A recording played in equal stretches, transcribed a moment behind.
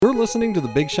You're listening to the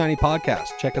Big Shiny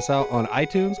Podcast. Check us out on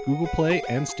iTunes, Google Play,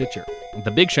 and Stitcher. The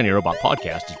Big Shiny Robot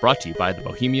Podcast is brought to you by the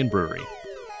Bohemian Brewery.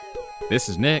 This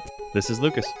is Nick. This is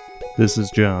Lucas. This is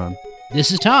John.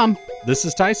 This is Tom. This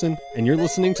is Tyson, and you're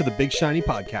listening to the Big Shiny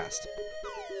Podcast.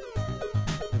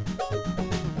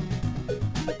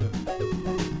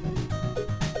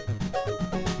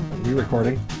 Are we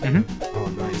recording? Mm-hmm. Oh,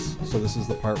 nice. So this is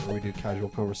the part where we do casual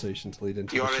conversation to lead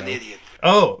into the show. You're an idiot.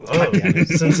 Oh,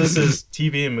 since this is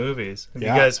TV and movies, have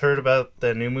Yeah. you guys heard about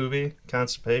that new movie,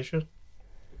 Constipation?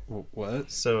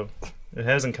 What? So, it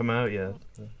hasn't come out yet.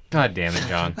 God damn it,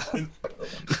 John.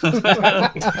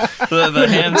 The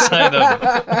hand side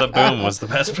of the boom was the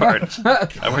best part.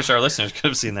 I wish our listeners could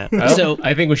have seen that. So-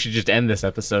 I think we should just end this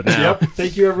episode now. Yep.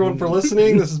 Thank you, everyone, for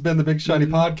listening. This has been the Big Shiny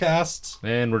Podcast,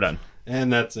 And we're done.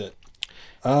 and that's it.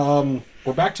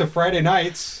 We're back to Friday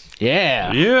nights.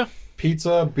 Yeah. Yeah.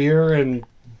 Pizza, beer, and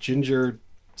ginger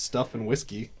stuff and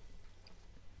whiskey.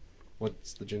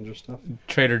 What's the ginger stuff?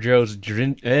 Trader Joe's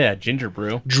ginger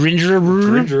brew. Ginger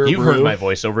brew. Ginger You've brew. heard my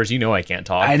voiceovers. You know I can't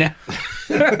talk. I know.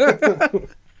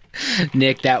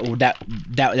 Nick,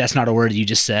 that's not a word you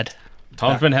just said.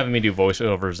 Tom's been having me do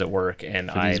voiceovers at work, and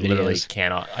I these literally videos.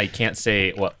 cannot. I can't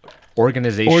say what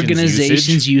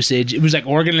organizations Usage. It was like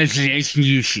organization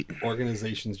usage.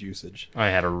 Organization's usage. I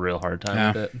had a real hard time Yeah.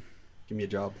 with it. Give me a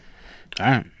job. All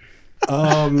right.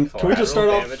 Can we just start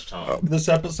off this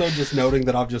episode just noting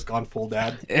that I've just gone full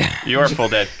dad? You are full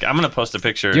dead. I'm going to post a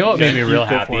picture. You know what made me real go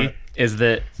for happy it. is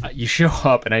that you show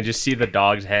up and I just see the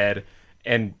dog's head,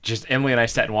 and just Emily and I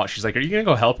sat and watched. She's like, "Are you gonna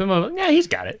go help him?" I'm like, "Yeah, he's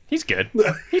got it. He's good.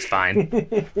 He's fine."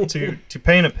 To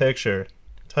paint a picture,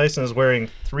 Tyson is wearing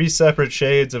 3 separate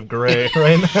shades of gray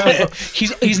right now.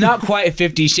 He's not quite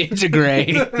 50 Shades of Grey.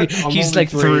 He's only like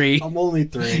 3. I'm only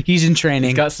 3. He's in training.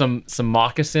 He's got some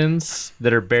moccasins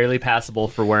that are barely passable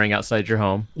for wearing outside your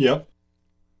home. Yep.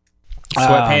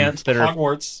 Sweatpants that are.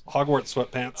 Hogwarts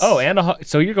sweatpants. Oh, and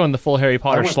so you're going the full Harry I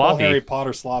Potter went full sloppy. Harry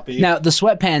Potter sloppy. Now the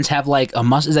sweatpants have like a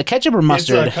mustard. Is that ketchup or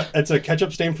mustard? It's a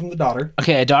ketchup stain from the daughter.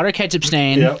 Okay, a daughter ketchup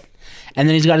stain. Yep. And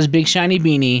then he's got his big shiny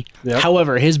beanie. Yep.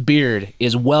 However, his beard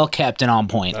is well kept and on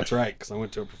point That's right, because I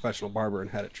went to a professional barber and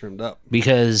had it trimmed up.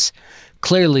 because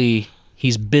clearly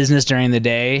he's business during the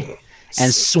day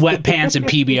and sweatpants and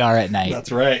PBR at night.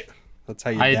 That's right. That's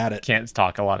how you I dad it. can't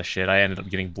talk a lot of shit. I ended up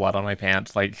getting blood on my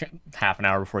pants like half an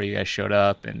hour before you guys showed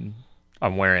up, and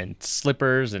I'm wearing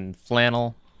slippers and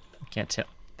flannel. I can't tell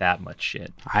that much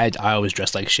shit. I always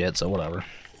dress like shit, so whatever.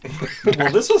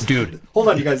 Well, this was... Dude. Hold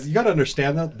on, you guys. You got to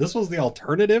understand that. This was the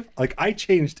alternative. Like, I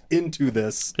changed into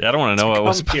this. Yeah, I don't want to know what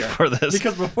was come here. before this.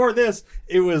 Because before this,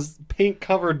 it was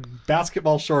paint-covered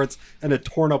basketball shorts and a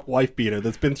torn-up wife beater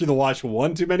that's been through the wash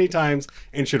one too many times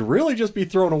and should really just be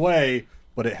thrown away,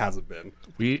 but it hasn't been.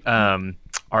 We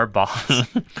our boss.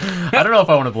 I don't know if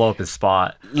I want to blow up his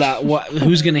spot.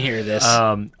 Who's gonna hear this?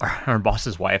 Our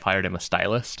boss's wife hired him a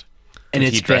stylist. and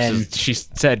it's been She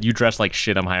said, "You dress like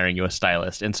shit. I'm hiring you a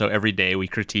stylist." And so every day we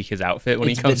critique his outfit when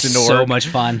he it's comes been into so work. much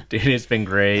fun. Dude, it's been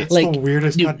great. It's the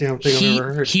weirdest goddamn thing I've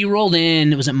ever heard. He rolled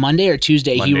in. Was it Monday or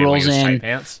Tuesday? Monday he when rolls was in. tight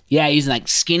pants. Yeah, he's in like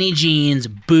skinny jeans,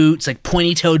 boots, like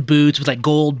pointy-toed boots with like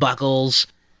gold buckles,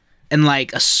 and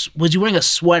like was he wearing a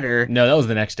sweater? No, that was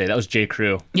the next day. That was J.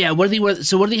 Crew. Yeah. What did he wear?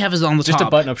 So what did he have on the top? Just a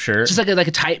button-up shirt. Just like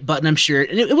a tight button-up shirt,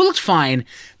 and it looked fine.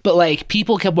 But like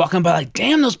people kept walking by, like,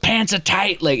 damn, those pants are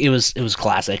tight. Like it was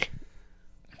classic.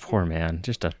 Poor man.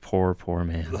 Just a poor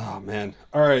man. Oh, man.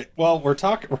 All right. Well, we're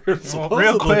talking...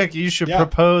 Real quick, you should Yeah.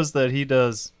 propose that he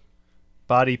does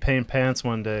body paint pants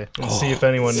one day and see if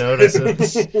anyone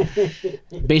notices.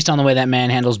 Based on the way that man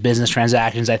handles business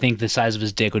transactions, I think the size of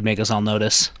his dick would make us all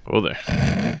notice. Oh,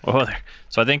 there. Oh, there.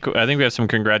 So I think we have some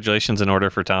congratulations in order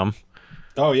for Tom.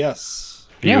 Oh, yes.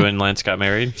 You Yeah. and Lance got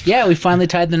married. Yeah, we finally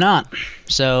tied the knot.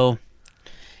 So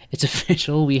it's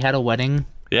official. We had a wedding.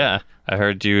 Yeah. I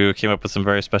heard you came up with some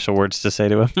very special words to say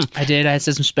to him. I did. I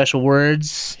said some special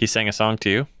words. He sang a song to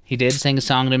you. He did sing a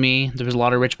song to me. There was a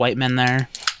lot of rich white men there.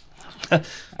 Did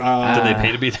they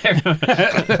pay to be there?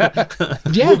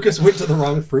 Yeah. Lucas went to the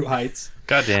wrong Fruit Heights.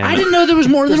 God damn it. I didn't know there was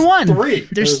more than one. 3.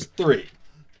 There's There's 3.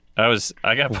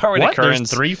 I got Warwick What? There's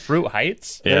Curran's. 3 Fruit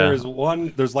Heights? Yeah.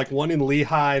 There's like one in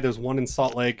Lehigh, there's one in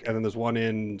Salt Lake, and then there's one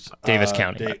in Davis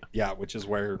County. which is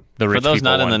where... The For rich those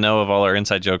people not in one. the know of all our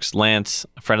inside jokes, Lance,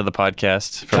 a friend of the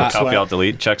podcast from Chuck Coffee Sweat. I'll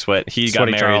Delete, Chuck Sweat, he got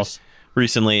Sweaty married Charles.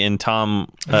 recently, and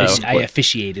Tom I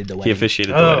officiated the he wedding.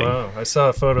 officiated the wedding. Oh, I saw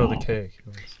a photo of the cake.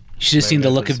 You should have seen the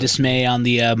look of dismay on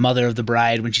the mother of the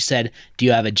bride when she said, "Do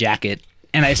you have a jacket?"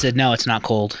 And I said, "No, it's not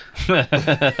cold."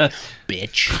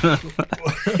 Bitch.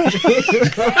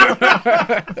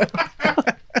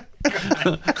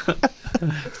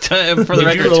 For the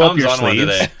Did you record, roll up Tom's your on one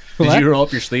sleeves? today. Did you roll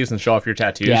up your sleeves and show off your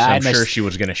tattoos? Yeah, I I'm had my sure s- she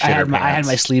was gonna shit I her had my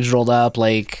pants. sleeves rolled up,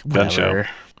 like Gun whatever. show.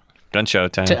 Gun show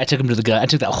time. I took him to the gun. I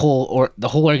took the whole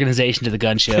organization to the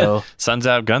gun show. Sun's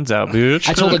out, guns out, bitch.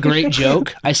 I told a great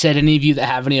joke. I said, any of you that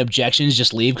have any objections,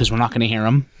 just leave because we're not going to hear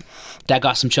them. That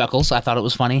got some chuckles. I thought it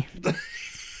was funny.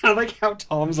 I like how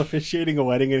Tom's officiating a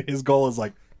wedding and his goal is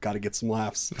like, gotta get some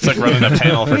laughs. It's like running a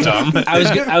panel for Tom. I was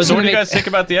So going what do you to guys think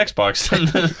about the Xbox?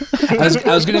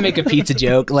 I was gonna make a pizza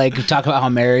joke, like talk about how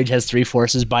marriage has three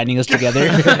forces binding us together,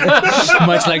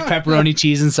 much like pepperoni,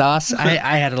 cheese, and sauce. I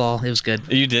had it all. It was good.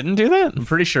 You didn't do that? I'm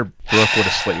pretty sure Brooke would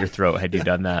have slit your throat had you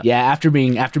done that. Yeah, after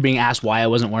being asked why I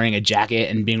wasn't wearing a jacket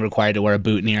and being required to wear a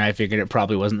boot in here, I figured it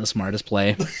probably wasn't the smartest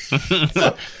play.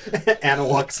 Anna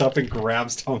walks up and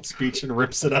grabs Tom's speech and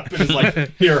rips it up and is like,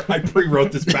 here, I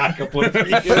pre-wrote this backup one for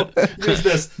you. Use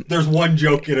this. There's one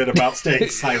joke in it about staying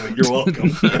silent. You're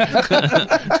welcome.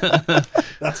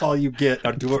 That's all you get.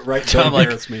 Now do it right. Don't Tom, like,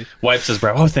 embarrass me. wipes his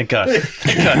brow. Oh, thank God.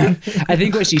 Thank God. I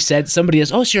think what she said, somebody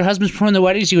goes, "Oh, so your husband's performing the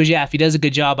wedding?" She goes, "Yeah, if he does a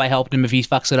good job, I helped him. If he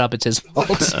fucks it up, it's his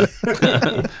fault."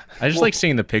 I just like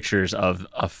seeing the pictures of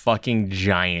a fucking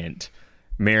giant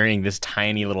marrying this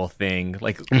tiny little thing.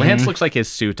 Like Lance looks like his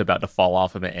suit's about to fall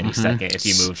off him at any second if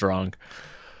he moves wrong.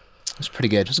 It was pretty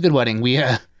good. It was a good wedding. We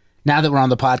now that we're on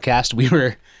the podcast, we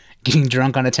were getting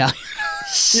drunk on Italian.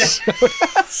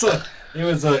 So it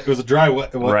was a dry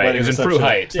Right, wedding it was in reception. Fruit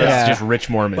Heights. Yeah. That's just rich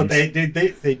Mormons. But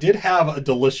they did have a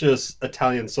delicious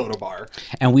Italian soda bar.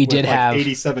 And we With did like have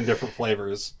 87 different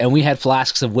flavors. and we had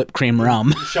flasks of whipped cream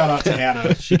rum. Shout out to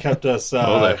Anna. She kept us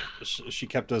there. she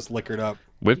kept us liquored up.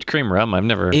 Whipped cream rum. I've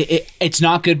never. It's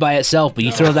not good by itself, but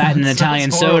you throw that in an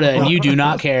Italian soda and you do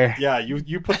not care. Yeah,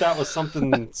 you put that with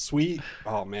something sweet.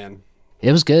 Oh man.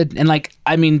 It was good. And like,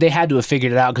 I mean, they had to have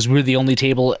figured it out because we were the only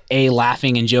table, A,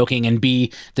 laughing and joking, and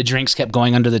B, the drinks kept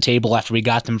going under the table after we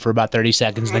got them for about 30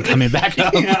 seconds and then coming back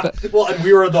up. Yeah. Well, and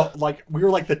we were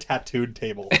like the tattooed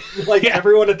table. Like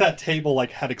everyone at that table like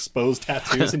had exposed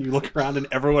tattoos, and you look around and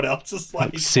everyone else is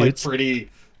like Suits. pretty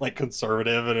like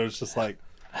conservative, and it was just like,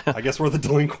 I guess we're the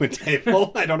delinquent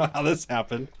table. I don't know how this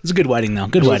happened. It was a good wedding, though.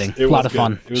 Good wedding. It A lot was of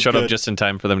fun. good. It was Showed good. up just in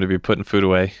time for them to be putting food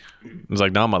away. It was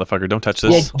like, no, motherfucker, don't touch Yeah,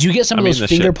 this. did you get some I of mean those this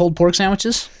finger shit. pulled pork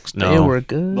sandwiches? They No. were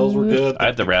good. Those were good. I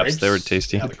had the wraps. They were crepes.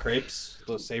 tasty. Yeah, the crepes,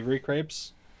 those savory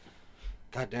crepes.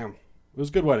 God damn. It was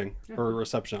a good wedding or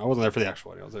reception. I wasn't there for the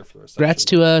actual wedding. I was there for the reception. Congrats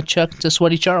to Chuck to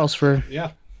Sweaty Charles for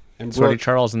Yeah. And Sweaty Brooke,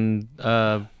 Charles and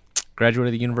graduate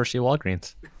of the University of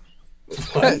Walgreens.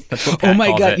 what? That's what Oh Pat my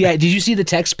calls god, it. yeah. Did you see the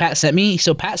text Pat sent me?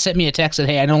 So Pat sent me a text that,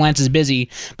 hey, I know Lance is busy,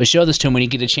 but show this to him when you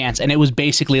get a chance. And it was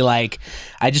basically like,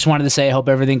 I just wanted to say I hope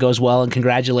everything goes well and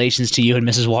congratulations to you and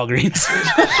Mrs. Walgreens.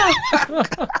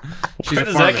 She's a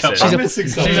does that come pharmacist. from? I'm missing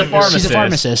something. She's a pharmacist. She's a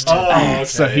pharmacist. Oh, okay.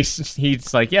 So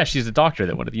he's like, yeah, she's a doctor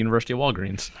that went at the University of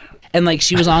Walgreens. And like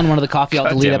she was on one of the Coffee Out God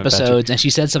Delete damn it, Patrick. episodes and she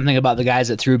said something about the guys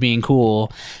that threw being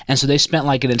cool. And so they spent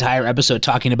like an entire episode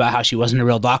talking about how she wasn't a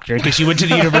real doctor because she went to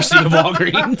the University of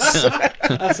Walgreens.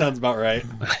 That sounds about right.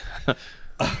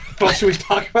 Well, should we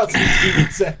talk about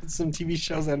some TV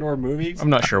shows and or movies? I'm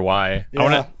not sure why. Yeah. I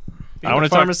want Being a to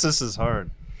talk. pharmacist is hard.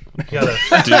 You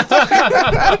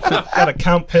gotta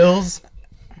count pills,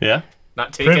 Yeah.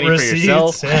 Not take print any for receipts.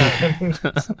 yourself. Yeah.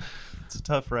 It's a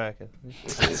tough racket.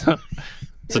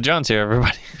 So John's here,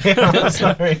 everybody. Yeah,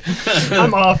 sorry.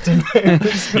 I'm off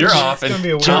tonight. You're off, It's gonna and be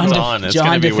a weird John's John, on. It's John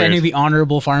gonna be defending weird. the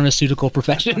honorable pharmaceutical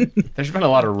profession. There's been a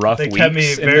lot of rough They weeks kept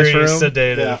me in very this room.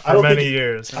 sedated Yeah, I for don't many think-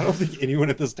 years. I don't think anyone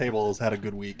at this table has had a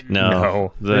good week.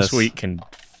 No, this week can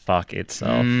fuck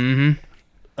itself.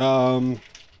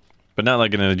 But not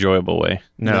like in an enjoyable way.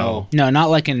 No. No, not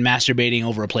like in masturbating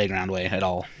over a playground way at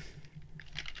all.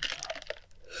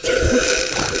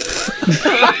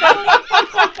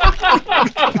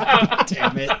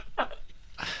 Damn it.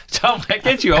 Tom, why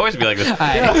can't you always be like this?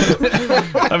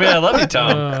 I mean, I love you,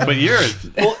 Tom, but you're.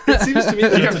 Well, it seems to me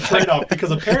that it's a trade-off because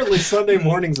apparently Sunday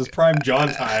mornings is prime John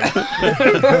time.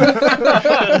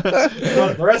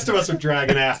 The rest of us are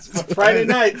dragging ass. But Friday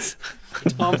nights,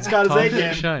 Tom's got his A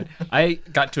game. Shine. I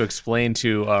got to explain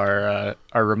to our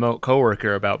remote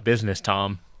coworker about business,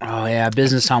 Tom. Oh yeah,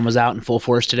 business Tom was out in full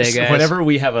force today, So guys. whenever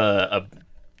we have a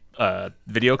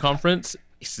video conference,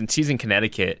 since he's in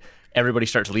Connecticut, everybody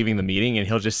starts leaving the meeting, and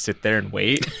he'll just sit there and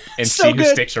wait and So see who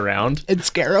good. sticks around. and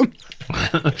scare him.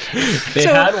 They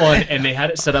had one, and they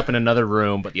had it set up in another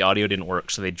room, but the audio didn't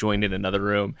work, so they joined in another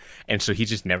room, and so he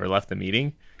just never left the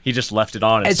meeting. He just left it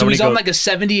on, And so somebody he's on goes- like a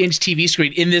 70-inch TV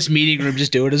screen in this meeting room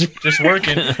just doing his. just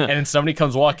working, and then somebody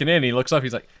comes walking in, and he looks up,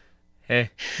 he's like, "Hey,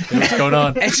 what's going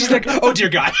on?" And she's like, "Oh dear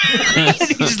God!" And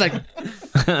he's just like,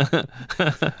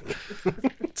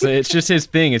 So it's just his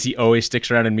thing is he always sticks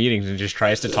around in meetings and just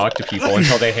tries to talk to people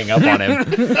until they hang up on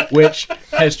him, which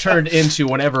has turned into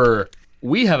whenever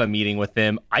we have a meeting with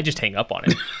them, I just hang up on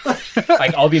him.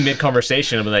 Like I'll be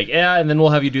mid-conversation and be like, yeah, and then we'll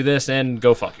have you do this and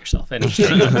go fuck yourself. And just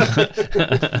hang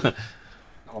up.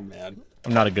 Oh man.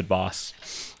 I'm not a good boss.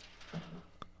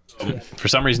 For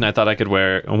some reason, I thought I could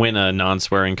win a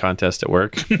non-swearing contest at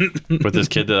work with this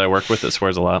kid that I work with that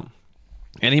swears a lot.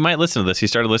 And he might listen to this. He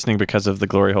started listening because of the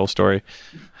glory hole story.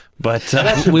 But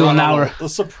We will now. A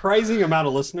surprising amount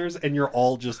of listeners, and you're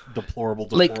all just deplorable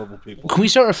people. Can we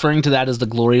start referring to that as the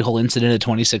glory hole incident of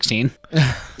 2016?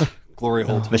 Glory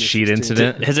hole. The sheet 2016.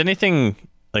 incident. has anything,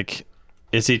 like,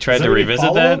 is he tried Is to there any revisit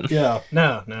follow-up? that? Yeah.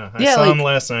 No. I Yeah, saw like- him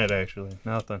last night, actually.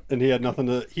 Nothing. And he had nothing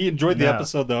to. He enjoyed the No.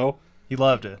 episode though. He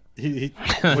loved it. He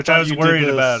Which I was you did worried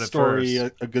the about at story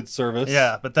first. a good service.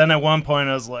 Yeah, but then at one point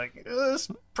I was like, this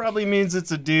probably means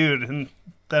it's a dude. And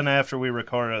then after we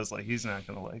recorded, I was like, he's not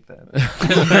going to like that.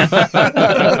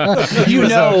 You was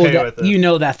know okay that. with it. You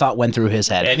know that thought went through his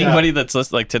head. Anybody that's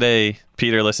listening, like today,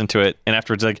 Peter listened to it, and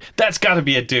afterwards, like, that's got to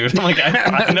be a dude. I'm like,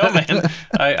 I know, man.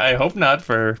 I hope not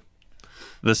for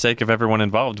the sake of everyone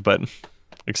involved, but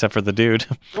except for the dude.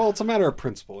 Well, it's a matter of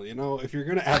principle, you know. If you're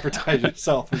going to advertise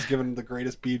yourself as giving the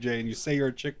greatest BJ, and you say you're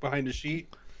a chick behind a sheet,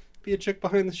 be a chick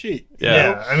behind the sheet.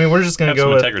 Yeah, I mean, we're just going Have to some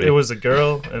go with integrity. it was a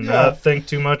girl and Yeah. not think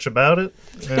too much about it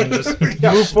and just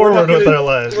Yeah, move forward with our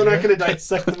lives. We're not going to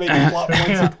dissect the making plot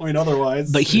points and point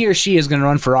otherwise. But he or she is going to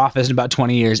run for office in about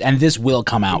 20 years, and this will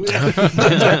come out.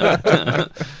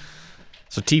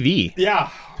 So TV. yeah.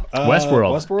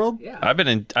 Westworld.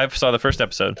 Westworld? I saw the first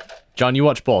episode. John, you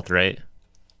watch both, right?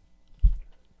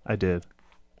 I did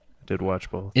watch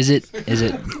both. Is it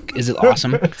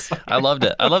awesome? I loved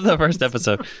it. I love the first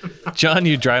episode. John,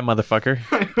 you dry motherfucker.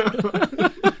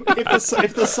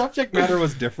 If the subject matter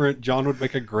was different, John would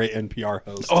make a great NPR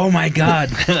host. Oh my god!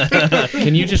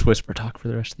 Can you just whisper talk for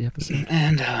the rest of the episode?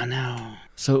 And no.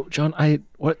 So, John,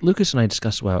 what Lucas and I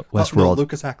discussed about Oh, no, Westworld.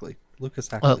 Lucas Hackley. Lucas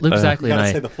Hackley. Lucas You Hackley and gotta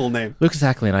I. say the full name. Lucas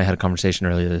Hackley and I had a conversation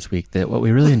earlier this week that what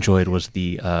we really enjoyed was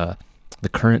the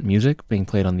current music being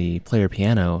played on the player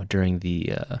piano during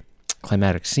the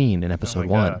climatic scene in episode Oh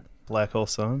my 1. God. Black Hole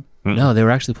Sun. No, they were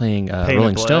actually playing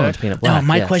Rolling Black? Stones, Paint It Black. No,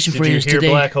 my yes. question for Did you you is: hear Did they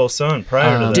Black Hole Sun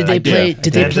prior to that? did they I did. play? I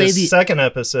Did they And play the the? second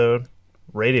episode,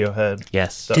 Radiohead,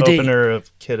 Yes. the Did they- opener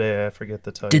of Kid A, I forget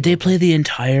the title. Did they play the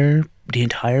entire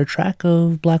track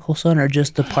of Black Hole Sun, or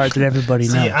just the part that everybody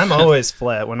knows? See, I'm always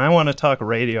flat. When I want to talk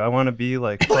radio, I want to be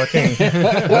like fucking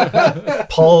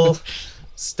Paul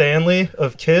Stanley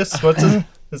of Kiss. What's his?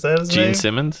 Is that his Gene name?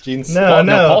 Simmons. Gene Well,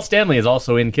 No. Paul Stanley is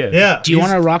also in Kiss. Yeah. Do you he's-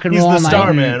 wanna rock and he's roll the all night?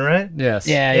 Starman, right? Yes.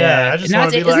 Yeah. I just Now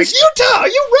want to be it's- like, is Utah, are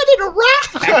you ready to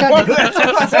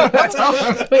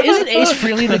rock? Wait, isn't Ace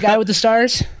Frehley the guy with the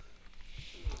stars?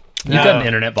 You've got an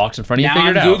internet box in front of you. Now Figure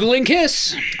I'm it out. googling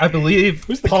Kiss. I believe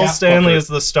Who's the Paul cat Stanley fucker? is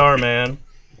the Starman.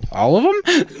 All of them?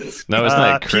 No, isn't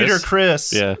that Chris? Peter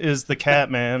Chris Yeah. is the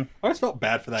Catman. I always felt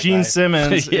bad for that Gene guy.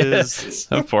 Simmons is Yes.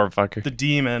 Oh, poor fucker. the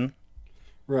demon.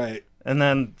 Right. And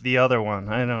then the other one,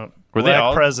 I don't. Were they Black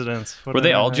all- presidents. Were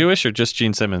they all Whatever. Jewish or just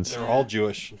Gene Simmons? They're all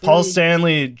Jewish. Paul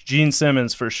Stanley, Gene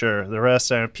Simmons for sure. The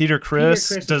rest are Peter Chris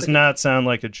Chris is does the- not sound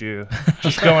like a Jew.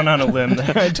 Just going on a limb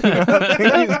there. I do not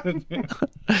think he's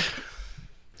a Jew.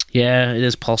 Yeah, it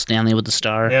is Paul Stanley with the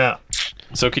star. Yeah.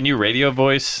 So can you radio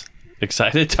voice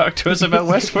excited talk to us about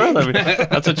Westworld? I mean,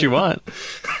 that's what you want.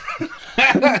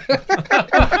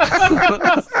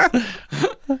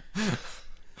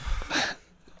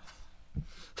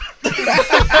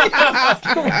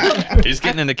 He's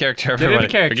getting into character, into everybody.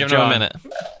 character, We're giving him a John. minute.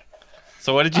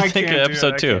 So what did you I think of can't do it,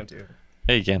 episode I 2? can't do it.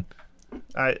 Hey, you can.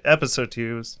 Episode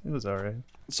 2 was all right.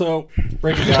 So,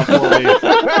 break it down for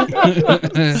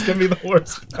me. It's gonna be the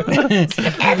worst.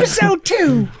 Episode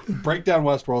 2. Break down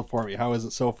Westworld for me. How is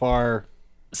it so far?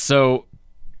 So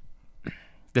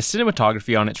the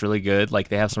cinematography on it's really good. Like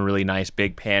they have some really nice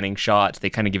big panning shots. They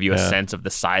kind of give you a Yeah. sense of the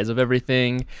size of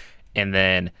everything. And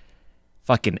then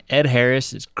fucking Ed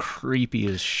Harris is creepy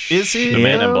as shit. Is he? The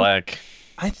Man in Yeah. Black.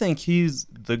 I think he's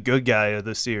the good guy of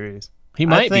the series. He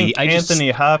might I think be. I just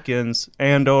Anthony Hopkins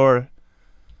and/or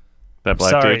That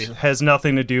black sorry dude. has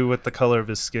nothing to do with the color of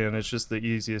his skin. It's just the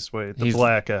easiest way. The He's-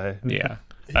 black guy. yeah.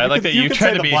 I like that you can tried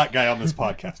say to the be. black guy on this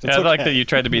podcast. It's Yeah, I like okay. that you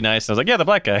tried to be nice. I was like, yeah, the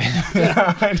black guy.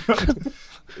 I know.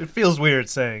 It feels weird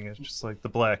saying it. Just like the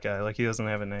black guy. Like he doesn't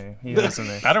have a name. He has a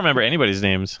name. I don't remember anybody's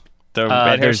names. The Ed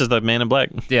Harris there's- is the Man in Black.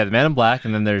 Yeah, the Man in Black,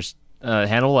 and then there's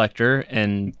Hannibal Lecter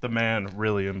and The man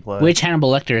really implied. Which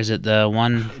Hannibal Lecter is it? The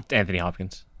one? Anthony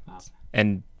Hopkins.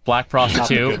 And Black Not the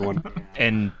Prostitute good one.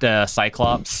 and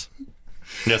Cyclops.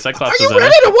 Yeah, Cyclops Are is you in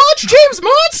ready it. to watch James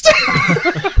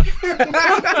Monster?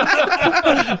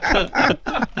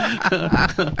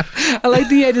 I like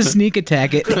that he had to sneak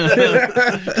attack it.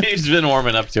 He's been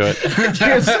warming up to it.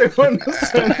 Can't say when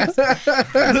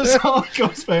this all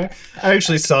goes back. I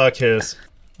actually saw Kiss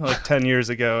like 10 years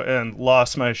ago and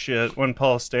lost my shit when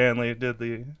Paul Stanley did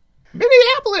the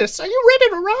Minneapolis, are you ready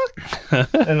to rock?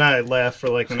 And I laughed for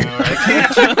like an hour.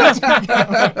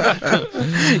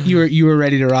 You were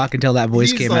ready to rock until that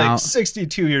voice He's came like out.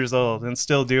 62 years old and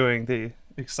still doing the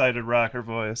excited rocker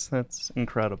voice. That's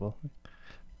incredible.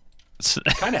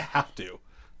 Kind of have to.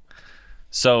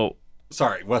 So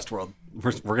Sorry, Westworld.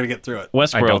 We're gonna get through it.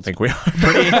 Westworld, I don't think we are.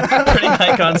 pretty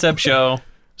high concept show.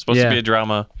 Supposed Yeah. to be a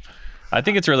drama. I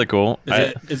think it's really cool.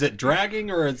 Is it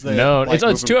dragging or is it No, like,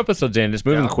 it's 2 moving- episodes in. It's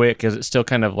moving Yeah. quick because it's still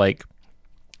kind of like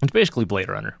it's basically Blade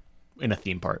Runner in a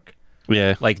theme park.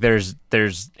 Yeah. Like there's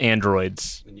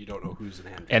androids, And you don't know who's an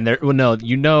android. and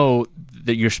you know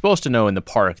that you're supposed to know in the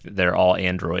park that they're all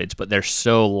androids, but they're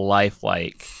so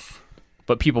lifelike.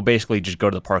 But people basically just go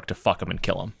to the park to fuck them and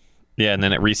kill them. Yeah, and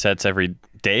then it resets every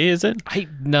day, is it? I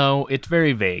no, it's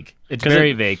very vague. It's 'Cause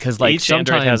very it- vague because like Each sometimes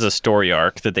android has a story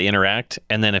arc that they interact,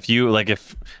 and then if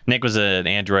Nick was an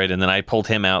android and then I pulled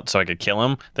him out so I could kill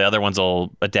him, the other ones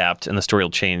will adapt and the story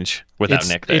will change without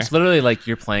Nick there. It's literally like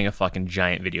you're playing a fucking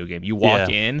giant video game. You walk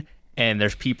Yeah. in and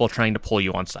there's people trying to pull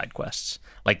you on side quests.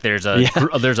 Like there's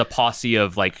a posse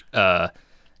of like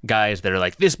guys that are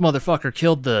like, this motherfucker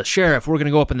killed the sheriff. We're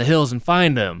gonna go up in the hills and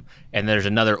find him. And there's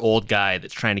another old guy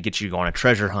that's trying to get you to go on a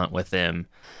treasure hunt with him.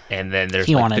 And then there's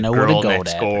You like wanna the know where to girl go,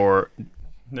 next Dad. door.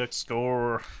 Next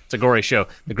score. It's a gory show.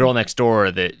 The girl next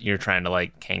door that you're trying to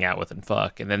like hang out with and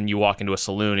fuck. And then you walk into a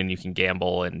saloon and you can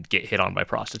gamble and get hit on by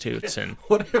prostitutes. And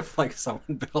What if like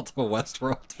someone built a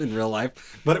Westworld in real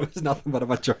life, but it was nothing but a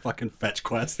bunch of fucking fetch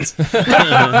quests?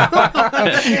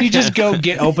 You just go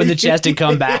open the chest and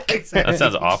come back. That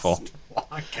sounds awful.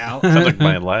 Walk out. Sounds like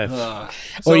my life.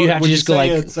 Or you have to would just go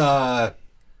say like- it's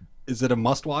is it a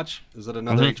must watch? Is it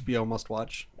another HBO must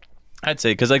watch? I'd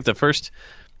say because like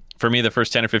for me, the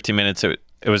first 10 or 15 minutes, it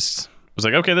was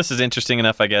like, okay, this is interesting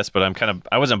enough, I guess, but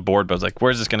I wasn't bored, but I was like,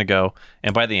 where's this going to go?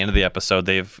 And by the end of the episode,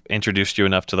 they've introduced you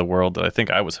enough to the world that I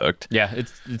think I was hooked. yeah,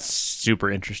 it's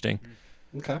super interesting.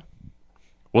 Okay.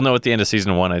 We'll know at the end of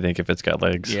season 1, I think, if it's got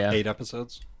legs. Yeah. 8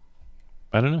 episodes.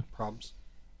 I don't know. Probs.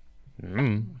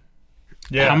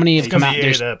 Yeah. How many have it's come gonna out? be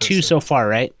There's 8 2 episodes. so far,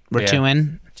 right? We're Yeah. 2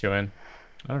 in, 2 in.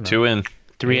 I don't know. 2 in.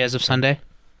 3 as of Sunday.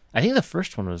 I think the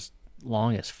first one was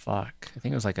long as fuck. I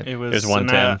think it was like It a was It was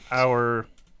 110. an hour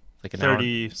like an hour.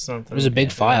 30 something. It was a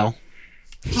big file.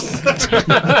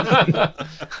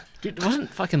 Dude, wasn't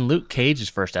fucking Luke Cage's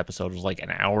first episode was like an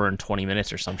hour and 20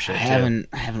 minutes or some shit? I too?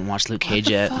 haven't watched Luke Cage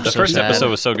yet. I'm The so first sad. episode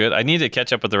was so good. I need to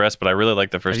catch up with the rest, but I really like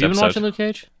the Have first you been episode. watching Luke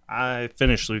Cage? I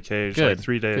finished Luke Cage Good. like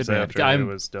 3 days Good, man. after I'm- it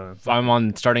was done. I'm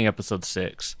on starting episode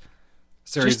 6.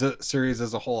 Series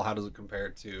as a whole, how does it compare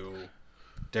to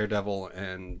Daredevil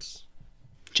and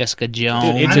Jessica Jones.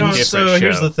 Dude, it's I a don't, different so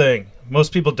here's show. the thing.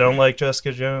 Most people don't like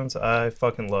Jessica Jones. I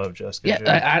fucking love Jessica Yeah,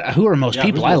 Jones. who are most Yeah,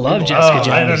 people? who's I most love people? Jessica Jones.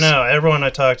 I don't know. Everyone I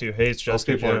talk to hates Most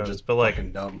Jessica people are Jones. just But like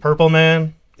fucking dumb. Purple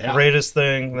Man, Yeah. greatest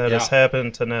thing that has Yeah.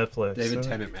 happened to Netflix. David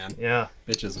Tennant, man? Yeah.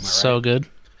 Bitches, am I So right? good.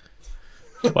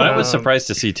 Well, I was surprised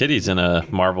to see titties in a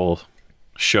Marvel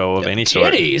show of any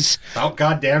sort. Titties. About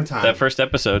goddamn time. That first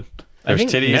episode, I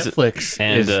there's think titties Netflix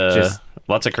and is just.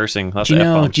 lots of cursing, lots Do you of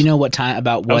know? F-bombs. Do you know what time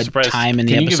about was what surprised. time in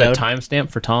the Can you give a episode? timestamp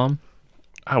for Tom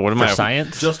Oh, what am for I?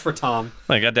 science? Just for Tom.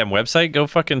 My goddamn website? Go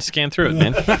fucking scan through it,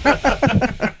 man.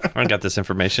 I don't got this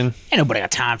information. Ain't nobody got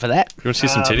time for that. You want to see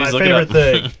some titties? My Look favorite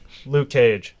it up. thing, Luke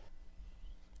Cage.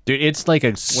 Dude, it's like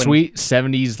a sweet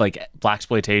 70s like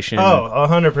blaxploitation. Oh,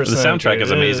 100%. The soundtrack dude.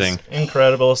 is It amazing.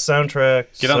 Incredible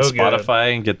soundtrack. Get on so good.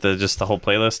 Spotify and get just the whole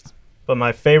playlist. But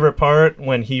my favorite part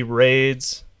when he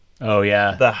raids Oh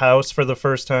yeah. the house for the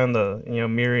first time,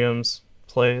 Miriam's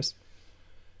place.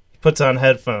 He puts on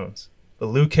headphones. But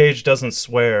Luke Cage doesn't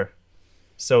swear.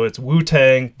 So it's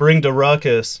Wu-Tang, Bring the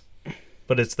Ruckus,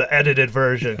 but it's the edited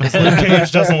version. 'Cause Luke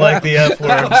Cage doesn't like the F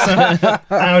word. So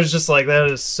I was just like, that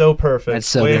is so perfect. That's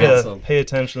so Way good. to Awesome. pay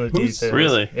attention to the Who's- details.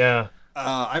 Really? Yeah.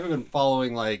 I haven't been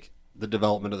following like the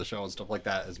development of the show and stuff like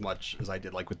that as much as I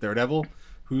did like with Daredevil.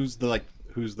 Who's the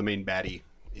main baddie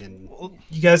in?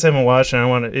 You guys haven't watched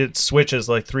it. It switches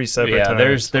like 3 separate Yeah,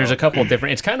 times. there's a couple of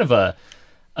different. It's kind of a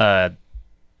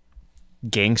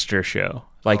gangster show.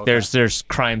 Like Okay. there's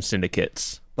crime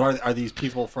syndicates. But are these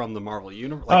people from the Marvel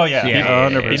universe? Oh, yeah. Yeah,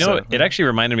 100%. You know, it actually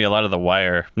reminded me a lot of The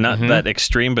Wire. Not that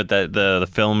extreme, but the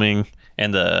filming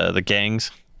and the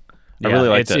gangs. I really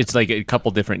liked it. It's like a couple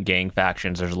different gang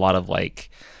factions. There's a lot of like,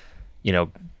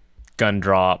 gun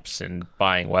drops and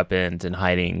buying weapons and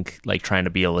hiding, like trying to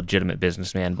be a legitimate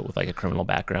businessman, but with like a criminal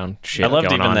background. Shit I loved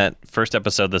going even on. that first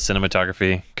episode, the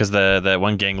cinematography, because the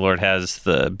one gang lord has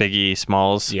the Biggie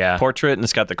Smalls portrait, and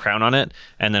it's got the crown on it.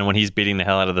 And then when he's beating the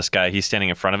hell out of this guy, he's standing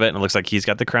in front of it, and it looks like he's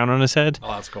got the crown on his head. Oh,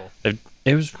 that's cool.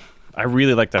 It was. I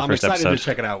really liked that I'm first excited episode. to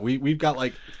check it out. We've got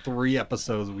like 3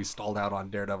 episodes we stalled out on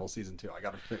Daredevil season 2.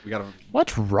 We gotta.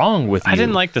 What's wrong with you? I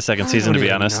didn't like the second season, to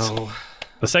be honest. No.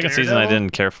 The second season I didn't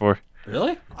care for.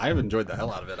 Really? I've enjoyed the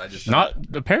hell out of it. I just Not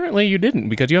apparently you didn't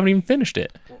because you haven't even finished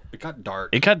it. It got dark.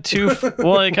 It got too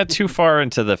it got too far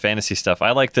into the fantasy stuff.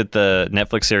 I liked that the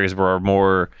Netflix series were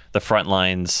more the front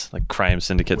lines, like crime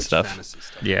syndicate Which stuff. fantasy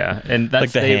stuff? Yeah, and that's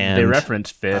Like the they Hand. reference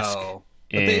Fisk Oh.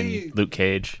 But in Luke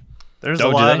Cage. There's Oh,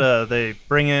 a do lot they? of they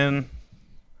bring in.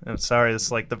 I'm sorry, this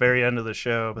is like the very end of the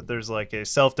show, but there's like a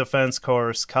self-defense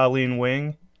course, Colleen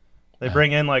Wing. They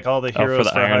bring in like all the heroes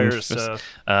the for Iron hire Fist. stuff.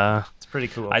 It's pretty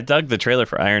cool. I dug the trailer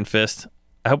for Iron Fist.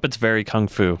 I hope it's very kung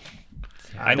fu.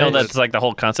 I know that's like the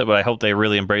whole concept, but I hope they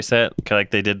really embrace that,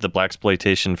 like they did the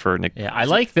blaxploitation for Nick. Yeah, I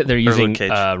like that they're using Luke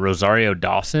Cage. Rosario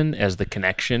Dawson as the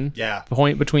connection Yeah.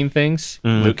 point between things.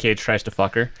 Luke Cage tries to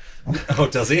fuck her. Oh,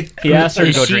 does he? He asked her to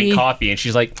Is go she- drink coffee, and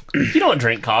she's like, "You don't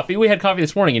drink coffee. We had coffee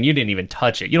this morning, and you didn't even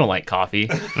touch it. You don't like coffee."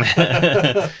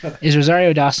 Is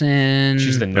Rosario Dawson?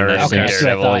 She's the nurse. Okay, in that's what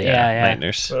I Daredevil, thought. Yeah. Night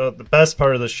Nurse. So the best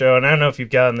part of the show, and I don't know if you've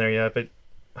gotten there yet, but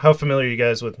how familiar are you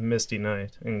guys with Misty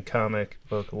Knight in comic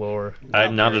book lore?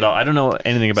 I'm not at all. I don't know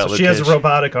anything about So Luke she has Cage. a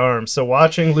robotic arm. So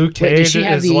watching Luke Wait, does Cage she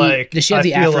have is the- like. does she have I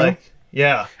the feel afro? like,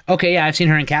 yeah. Okay, yeah, I've seen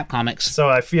her in Cap Comics. So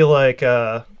I feel like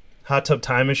Hot Tub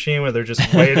Time Machine, where they're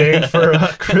just waiting for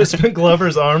Crispin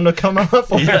Glover's arm to come off.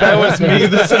 Like, that was me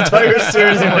this entire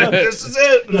series. I'm like, this is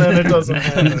it, and then it doesn't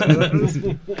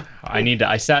happen.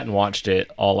 I sat and watched it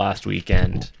all last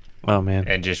weekend, Oh man.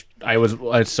 and just I was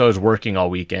working all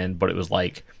weekend, but it was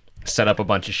like set up a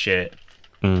bunch of shit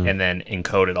and then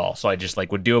encode it all. So I just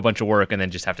like would do a bunch of work and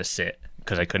then just have to sit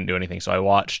because I couldn't do anything. So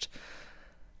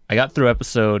I got through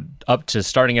up to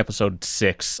starting episode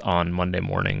 6 on Monday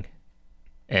morning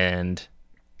and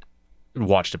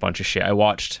watched a bunch of shit. I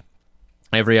watched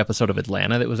every episode of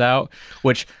Atlanta that was out,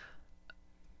 which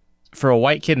for a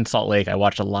white kid in Salt Lake, I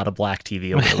watched a lot of black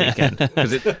TV over the weekend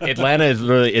because Atlanta is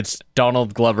really it's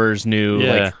Donald Glover's new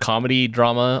Yeah. like comedy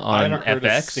drama I on haven't heard a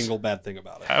FX. single bad thing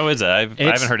about it. How is it? I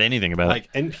haven't heard anything about it.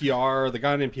 Like NPR, the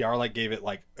guy on NPR like gave it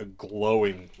like a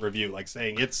glowing review, like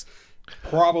saying it's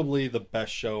probably the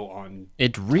best show on.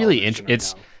 It's really television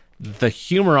it's right the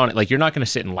humor on it. Like you're not going to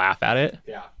sit and laugh at it,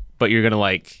 now. but you're gonna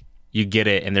like you get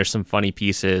it, and there's some funny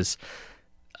pieces.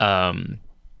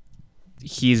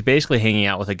 He's basically hanging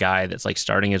out with a guy that's like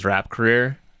starting his rap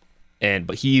career,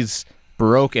 but he's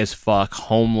broke as fuck,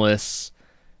 homeless,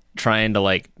 trying to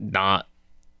like not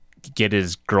get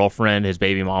his girlfriend, his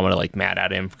baby mama, to like mad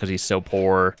at him because he's so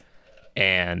poor.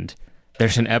 And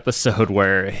there's an episode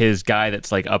where his guy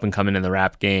that's like up and coming in the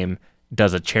rap game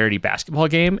does a charity basketball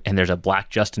game, and there's a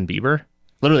black Justin Bieber.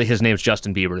 Literally, his name's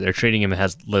Justin Bieber. They're treating him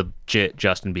as legit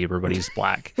Justin Bieber, but he's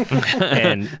black.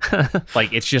 And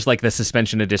like, it's just like the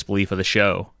suspension of disbelief of the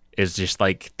show is just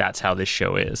like, that's how this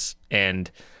show is. And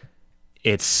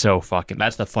it's so fucking,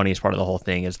 that's the funniest part of the whole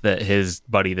thing is that his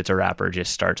buddy that's a rapper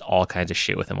just starts all kinds of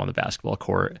shit with him on the basketball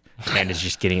court and is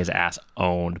just getting his ass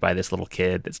owned by this little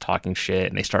kid that's talking shit.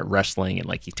 And they start wrestling and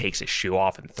like he takes his shoe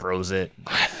off and throws it.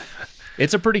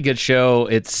 It's a pretty good show.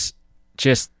 It's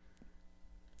just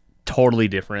totally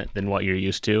different than what you're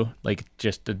used to. Like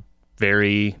just a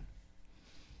very,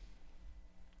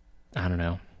 I don't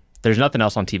know. There's nothing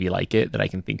else on TV like it that I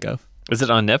can think of. Is it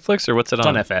on Netflix or what's it It's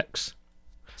on? on FX.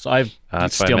 So I've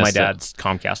that's why I steal my missed it. dad's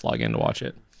Comcast login to watch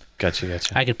it. Gotcha.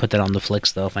 I could put that on the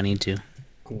flicks though if I need to.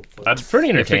 It's pretty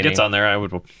If it entertaining. gets on there, I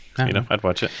would, I'd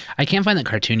watch it. I can't find that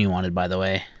cartoon you wanted, by the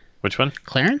way. Which one?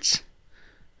 Clarence?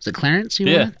 Is it Clarence you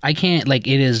Yeah. wanted? I can't, like,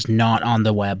 it is not on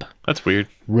the web. That's weird.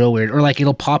 Real weird. Or, like,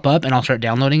 it'll pop up and I'll start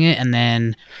downloading it and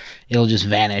then it'll just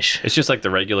vanish. It's just like the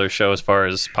regular show as far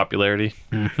as popularity.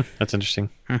 That's interesting.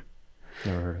 Never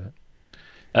heard of it.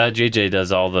 JJ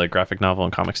does all the graphic novel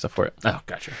and comic stuff for it. Oh,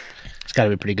 gotcha. It's got to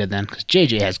be pretty good then, because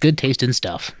JJ has good taste in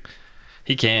stuff.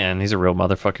 He can. He's a real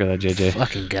motherfucker, that JJ.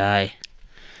 Fucking guy.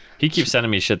 He keeps sending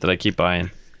me shit that I keep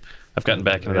buying. I've gotten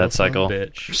back into that cycle.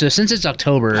 Bitch. So since it's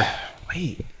October,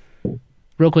 Wait.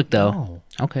 real quick though. No.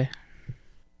 Okay.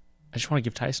 I just want to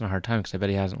give Tyson a hard time because I bet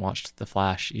he hasn't watched The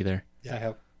Flash either. Yeah, I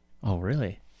have. Oh,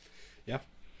 really? Yeah.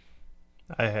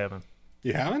 I haven't.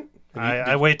 You haven't?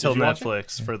 I wait till did you watch it?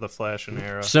 Netflix for the Flash and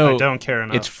Arrow. So I don't care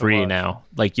enough. it's to free watch. now.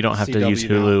 Like you don't have to CW use now.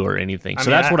 Hulu or anything. I So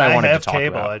mean, that's what I wanted have to talk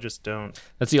cable, about. I just don't.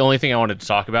 That's the only thing I wanted to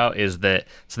talk about is that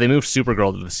so they moved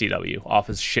Supergirl to the CW off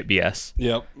as shit BS.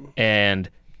 Yep. And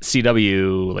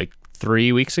CW like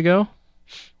 3 weeks ago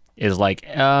is like, you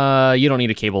don't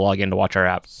need a cable login to watch our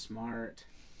app. Smart.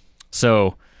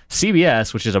 So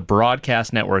CBS, which is a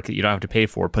broadcast network that you don't have to pay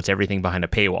for, puts everything behind a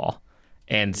paywall.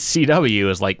 And CW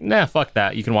is like, nah, fuck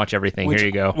that. You can watch everything. Here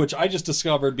you go. Which I just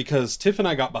discovered because Tiff and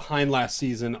I got behind last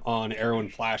season on Arrow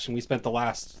and Flash, and we spent the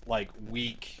last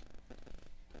week.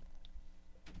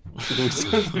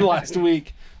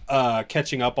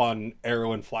 Catching up on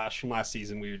Arrow and Flash from last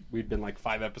season. We'd been like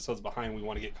 5 episodes behind. We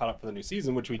want to get caught up for the new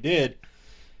season, which we did.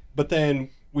 But then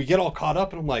we get all caught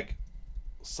up, and I'm like,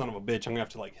 son of a bitch, I'm gonna have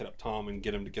to like hit up Tom and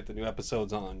get him to get the new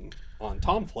episodes on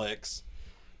Tomflix,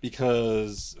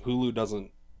 because Hulu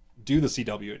doesn't do the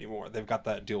CW anymore. They've got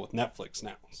that deal with Netflix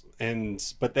now.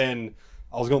 But then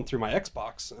I was going through my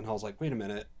Xbox and I was like, wait a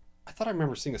minute, I thought I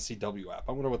remember seeing a CW app.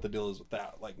 I wonder what the deal is with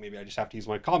that. Like maybe I just have to use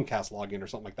my Comcast login or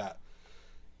something like that.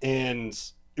 And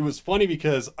it was funny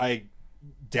because I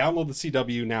download the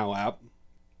CW Now app,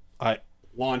 I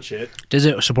launch it. Does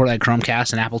it support like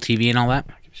Chromecast and Apple TV and all that?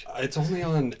 It's only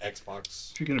on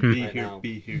Xbox. If you're gonna be Right here, now.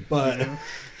 be here. But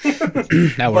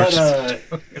That works.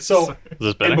 so Is this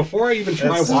and better? before I even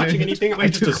try That's watching anything, I way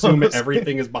just too assume close.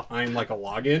 everything is behind like a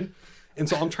login. And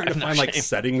so I'm trying to I'm not find like ashamed.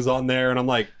 settings on there, and I'm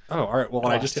like, oh, all right. Well,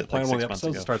 when I just did hit play like on one of the 6 months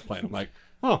episodes, ago. it starts playing. I'm like,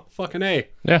 oh, fucking A.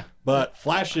 Yeah. But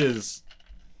Flash is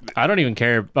I don't even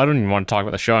care. I don't even want to talk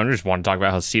about the show. I just want to talk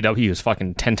about how CW is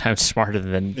fucking 10 times smarter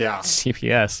than Yeah.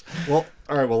 CBS. well.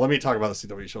 All right. Well, let me talk about the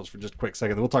CW shows for just a quick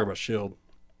second. Then we'll talk about Shield.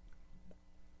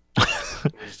 I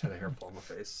just had a hair fall on my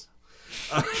face.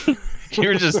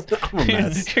 You're just I'm a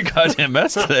mess. you're a goddamn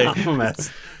mess today. I'm a mess.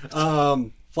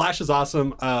 Flash is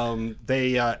awesome.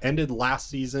 They ended last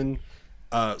season.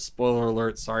 Spoiler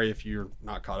alert. Sorry if you're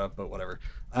not caught up, but whatever.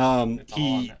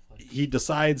 He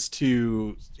decides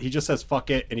to. He just says fuck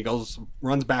it, and he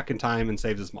runs back in time and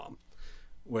saves his mom.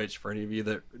 Which, for any of you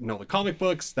that know the comic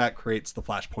books, that creates the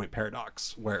Flashpoint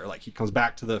paradox, where like he comes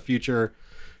back to the future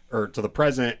or to the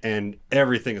present, and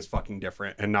everything is fucking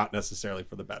different, and not necessarily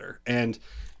for the better. And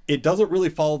it doesn't really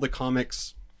follow the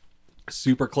comics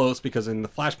super close, because in the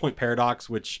Flashpoint paradox,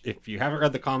 which if you haven't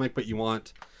read the comic but you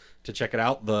want to check it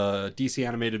out, the DC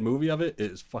animated movie of it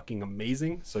is fucking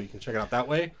amazing, so you can check it out that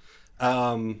way.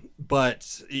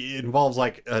 But it involves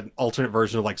like an alternate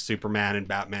version of like Superman and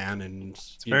Batman, and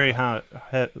It's very hot.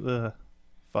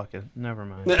 Fuck it. Never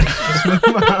mind.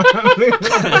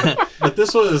 But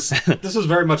this was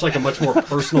very much like a much more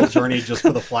personal journey just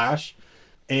for the Flash.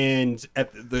 And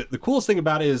the coolest thing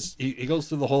about it is he goes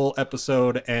through the whole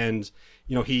episode, and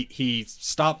you know he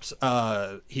stopped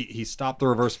he stopped the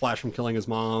Reverse Flash from killing his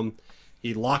mom.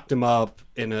 He locked him up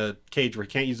in a cage where he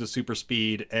can't use his super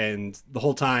speed, and the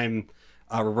whole time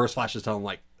Reverse Flash is telling him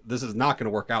like, this is not going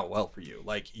to work out well for you.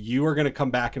 Like, you are going to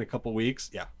come back in a couple weeks.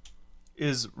 Yeah.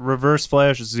 Is Reverse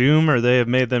Flash Zoom, or they have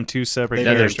made them two separate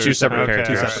Yeah, there's characters? two separate Okay, characters.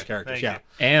 Two all right. separate characters. Thank Yeah.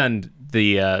 you. And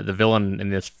the villain in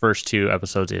this first 2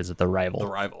 episodes is the rival. The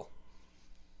Rival.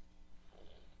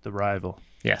 The Rival.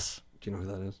 Yes. Do you know who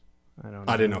that is? I don't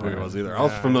know. I didn't know who he was either. I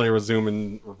was familiar with Zoom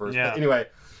and Reverse. Yeah. But anyway,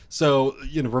 so,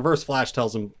 you know, Reverse Flash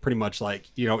tells him pretty much like,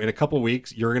 you know, in a couple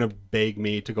weeks, you're going to beg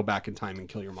me to go back in time and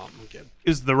kill your mom again.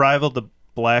 Is the Rival the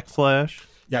Black Flash?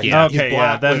 Yeah. Yeah. he's Okay,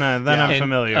 yeah. black Then with- I'm yeah.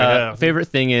 familiar. Yeah. Favorite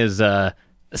thing is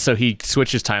so he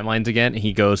switches timelines again.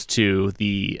 He goes to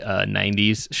the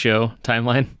 90s show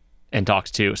timeline and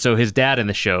talks to. So his dad in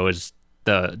the show is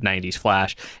the 90s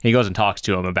Flash. And he goes and talks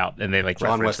to him about, and they like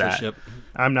John reference Wesley that. Ship.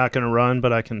 I'm not going to run,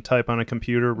 but I can type on a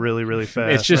computer really, really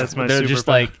fast. It's just That's my they're just superpower.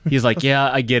 like he's like, yeah,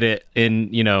 I get it.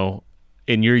 In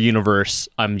in your universe,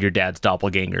 I'm your dad's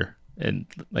doppelganger, and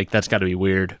like that's got to be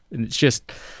weird. And it's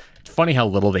just funny how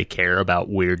little they care about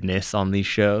weirdness on these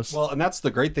shows. Well, and that's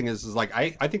the great thing is like,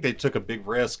 I think they took a big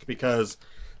risk, because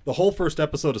the whole first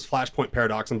episode is Flashpoint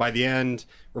Paradox, and by the end,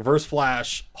 Reverse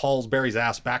Flash hauls Barry's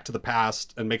ass back to the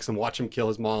past and makes him watch him kill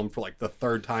his mom for like the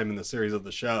 3rd time in the series of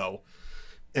the show.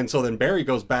 And so then Barry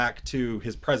goes back to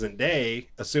his present day,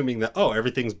 assuming that, oh,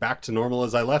 everything's back to normal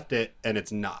as I left it, and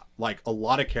it's not. Like, a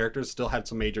lot of characters still had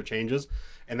some major changes,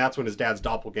 and that's when his dad's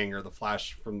doppelganger, the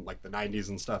Flash from like the 90s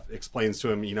and stuff, explains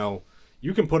to him, you know,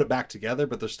 you can put it back together,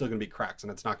 but there's still going to be cracks, and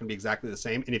it's not going to be exactly the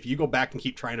same. And if you go back and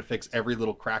keep trying to fix every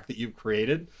little crack that you've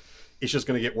created, it's just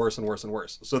going to get worse and worse and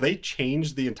worse. So they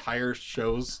changed the entire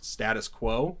show's status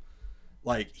quo.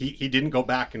 Like, he didn't go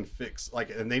back and fix, like,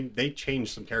 and they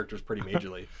changed some characters pretty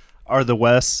majorly. Are the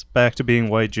Wests back to being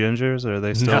white gingers, or are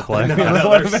they still No, black? no, That no,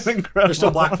 would've there's- been incredible. They're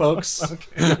still black folks.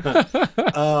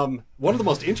 One of the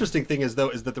most interesting thing is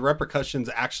that the repercussions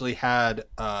actually had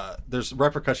there's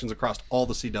repercussions across all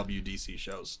the CW DC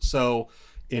shows. So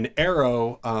in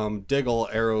Arrow, Diggle,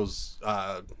 Arrow's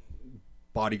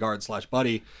bodyguard /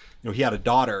 buddy, he had a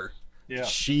daughter. Yeah.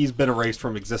 She's been erased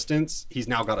from existence. He's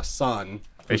now got a son.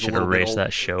 They who's a should little bit erase old-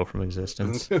 that show from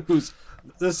existence. who's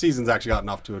this season's actually gotten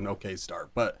off to an okay start,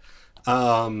 but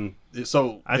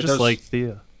so I just there's- like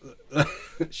Thea.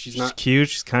 she's She's not cute.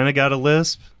 She's kind of got a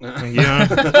lisp.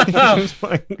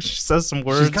 She says some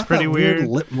words she's got pretty that weird.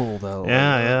 lip mole though.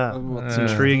 Yeah. It's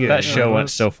intriguing. That show went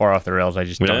so far off the rails, I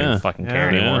just don't Yeah. even fucking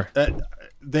care Yeah. anymore.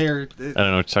 They're I don't know what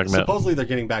you're talking about. supposedly they're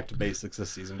getting back to basics this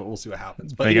season, but we'll see what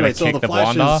happens. But Are they gonna anyway, so kick the the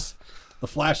Flash blonde is the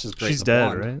Flash is great. She's the dead,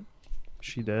 blonde. right?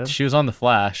 She dead? She was on The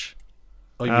Flash.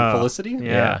 Oh, you mean Oh, Felicity?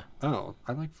 Yeah. Oh,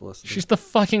 I like Felicity. She's the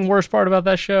fucking worst part about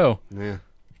that show. yeah.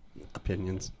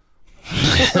 Opinions.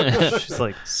 She's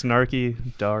like snarky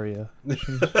Daria.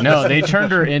 No, they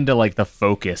turned her into like the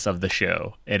focus of the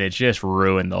show, and it just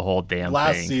ruined the whole damn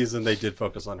Last thing. season they did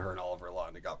focus on her and Oliver Law,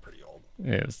 and it got pretty old.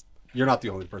 It was- You're not the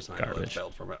only person I know that Garbage.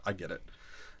 failed from it. I get it.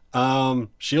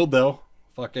 Shield though,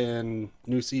 fucking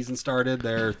new season started.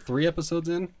 They're 3 episodes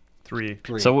in. 3.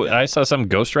 So yeah. I saw some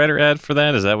Ghost Rider ad for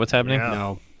that. Is that what's happening? Yeah.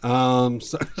 No.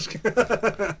 So,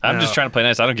 I'm just trying to play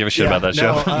nice. I don't give a shit about that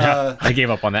show. I gave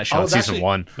up on that show in season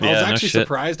 1. I was Yeah, no actually shit.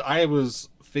 surprised. I was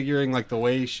figuring like the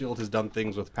way Shield has done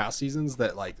things with past seasons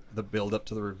that like the build up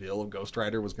to the reveal of Ghost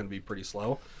Rider was going to be pretty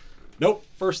slow. Nope.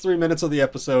 First 3 minutes of the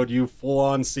episode, you full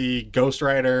on see Ghost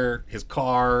Rider, his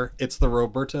car. It's the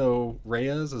Roberto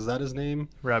Reyes. Is that his name?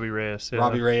 Robbie Reyes. Yeah.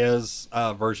 Robbie Reyes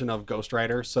version of Ghost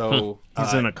Rider. So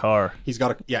He's in a car. He's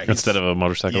got a he's, Instead of a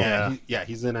motorcycle. yeah,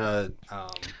 he's in a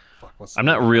fuck. What's I'm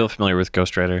not real familiar with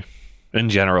Ghost Rider in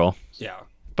general, Yeah.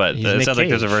 but He's it Nick sounds like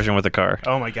there's a Cage. version with a car.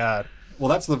 Oh my God. Well,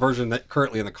 that's the version that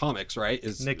currently in the comics, right?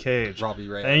 Is Nick Cage. Robbie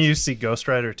Reyes. And you see Ghost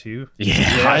Rider too.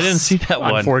 Yeah, I didn't see that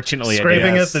one. Unfortunately,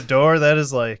 Scraping Yes. at the door. That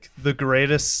is like the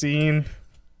greatest scene.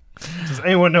 Does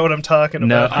anyone know what I'm talking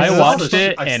No, about? I saw watched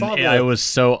the- it I and saw the- I was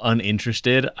so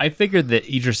uninterested. I figured that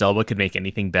Idris Elba could make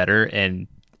anything better, and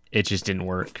it just didn't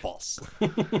work. false.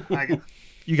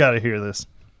 You got to hear this.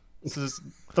 This is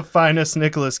the finest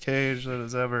Nicolas Cage that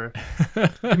has ever.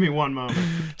 Give me one moment.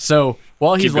 So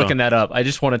while he's Keep going. looking that up, I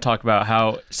just want to talk about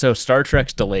how Star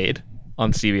Trek's delayed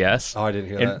on CBS. Oh, I didn't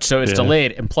hear And that. so it's Yeah.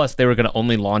 delayed, and plus they were going to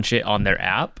only launch it on their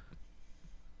app.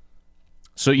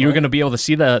 So you were going to be able to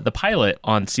see the pilot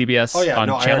on CBS Oh yeah, on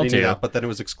no, I Channel already 2 knew that, but then it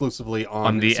was exclusively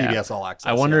on the CBS app. All Access.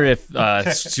 I wonder yeah. if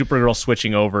Supergirl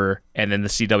switching over and then the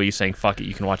CW saying "fuck it,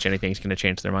 you can watch anything" is going to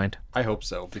change their mind. I hope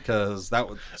so because that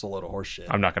was a load of horse shit.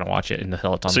 I'm not going to watch it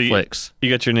until it's on So you- Flicks.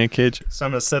 You got your Nick Cage? So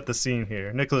I'm gonna set the scene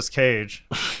here. Nicolas Cage,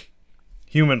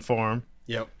 human form,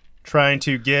 Yep. trying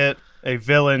to get a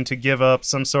villain to give up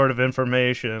some sort of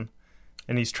information,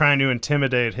 and he's trying to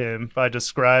intimidate him by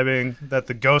describing that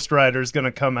the Ghost Rider is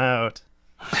gonna come out,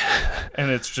 and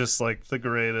it's just like the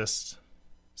greatest.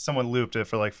 Someone looped it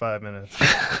for like 5 minutes.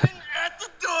 At the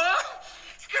door,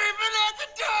 screaming at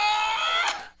the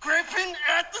door, gripping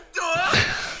at the door,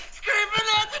 screaming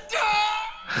at the door.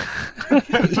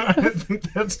 I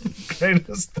think that's the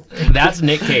greatest thing. That's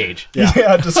Nick Cage.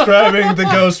 Yeah, describing the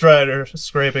Ghost Rider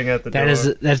scraping at the door.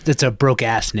 That's a broke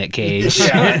ass Nick Cage.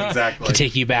 Yeah, exactly. To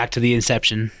take you back to the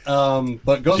inception.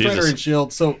 But Ghost Jesus. Rider and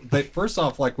Shield. So they first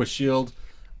off, like with Shield,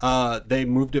 they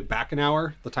moved it back an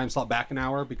hour, the time slot back an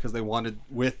hour, because they wanted,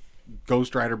 with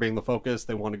Ghost Rider being the focus,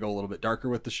 they wanted to go a little bit darker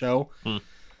with the show.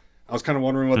 I was kind of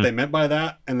wondering what they meant by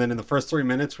that. And then in the first 3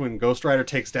 minutes, when Ghost Rider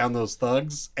takes down those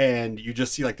thugs, and you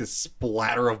just see like this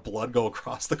splatter of blood go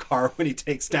across the car when he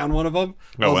takes down one of them,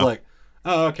 I Oh, was wow. like,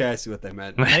 oh, okay, I see what they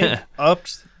meant. They've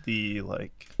upped the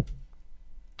like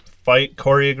fight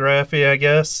choreography, I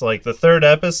guess. Like the third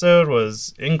episode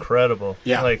was incredible.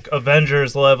 Yeah. Like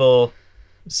Avengers level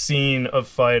scene of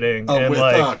fighting. Oh, and with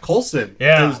like Coulson.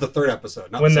 Yeah. It was the third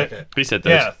episode, not When the the- second. He said third.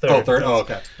 yeah, third. Oh, third. Oh,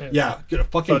 okay. Yeah, fucking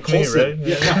Fuck me, Coulson. right?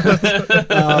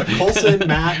 Yeah. Coulson,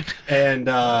 Matt, and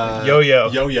Yo-Yo.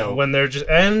 Yo-Yo. When they're just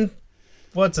and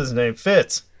what's his name?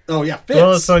 Fitz. Oh yeah, Fitz.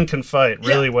 Well, his son can fight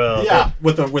really well. Yeah,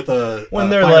 with a When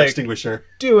they're fire like- extinguisher.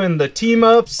 Doing the team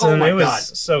ups, Oh and my it was God.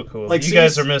 so cool. Like, you see,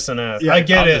 guys it's- are missing out. yeah, I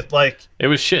get I'll it. Like It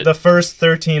was shit. the first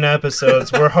 13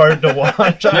 episodes were hard to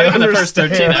watch. I Not even the first 13.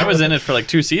 understand. I was in it for like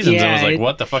 2 seasons. I was like, it-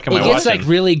 what the fuck am It I gets watching? like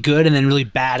really good and then really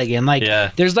bad again. Like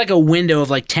Yeah. there's like a window of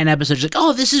like 10 episodes. Like,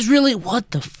 oh, this is really what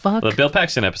the fuck. The Bill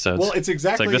Paxton episodes. Well, it's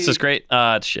exactly. like, this is great.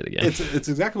 It's shit again. It's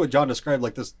exactly what John described.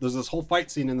 Like this, there's this whole fight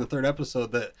scene in the third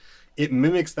episode that it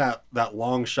mimics that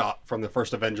long shot from the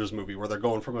first Avengers movie where they're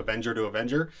going from Avenger to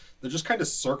Avenger. They're just kind of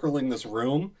circling this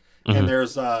room, and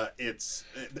there's it's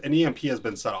an EMP has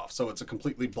been set off, so it's a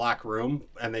completely black room,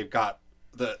 and they've got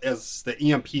as the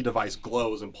EMP device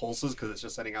glows and pulses because it's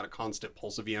just sending out a constant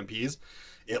pulse of EMPs,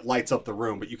 it lights up the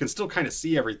room, but you can still kind of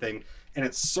see everything, and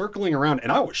it's circling around.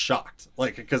 And I was shocked,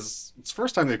 like, because it's the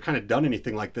first time they've kind of done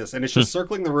anything like this, and it's just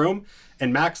circling the room,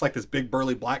 and Max, like this big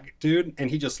burly black dude, and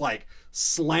he just like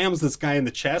slams this guy in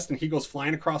the chest, and he goes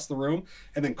flying across the room,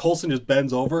 and then Coulson just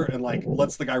bends over and like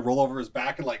lets the guy roll over his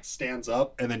back and like stands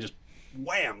up, and then just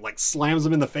wham, like slams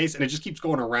him in the face, and it just keeps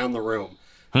going around the room.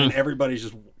 And everybody's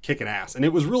just kicking ass. And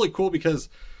it was really cool because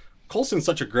Coulson's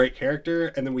such a great character,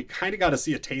 and then we kind of got to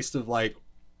see a taste of like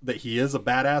that he is a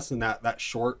badass in that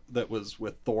short that was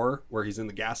with Thor where he's in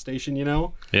the gas station, you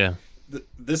know? Yeah.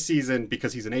 This season,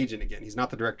 because he's an agent again, he's not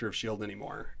the director of S.H.I.E.L.D.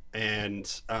 anymore. And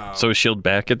So is S.H.I.E.L.D.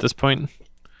 back at this point?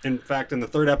 in fact, in the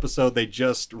third episode, they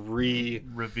just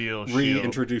Reveal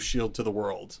reintroduced S.H.I.E.L.D. to the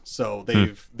world. So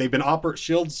they've been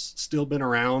S.H.I.E.L.D.'s still been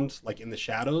around like in the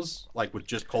shadows, like with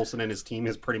just Coulson and his team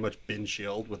has pretty much been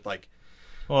S.H.I.E.L.D. with like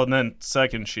Well, and then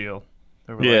second Shield.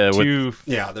 There were Yeah, like with- two.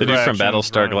 yeah, The dude from Fractions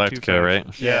Battlestar running, two Galactica, right?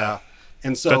 factions. yeah.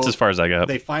 And so That's as far as I got.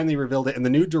 they finally revealed it, and the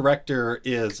new director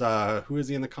is who is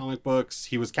he in the comic books?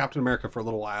 He was Captain America for a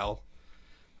little while.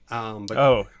 But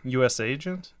Oh, U.S.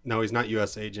 agent? no, he's not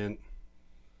U.S. agent.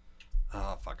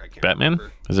 Oh fuck, I can't Batman?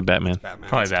 remember. Is it Batman? Batman.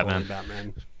 Probably It's Batman.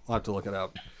 Batman. I'll have to look it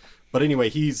up. But anyway,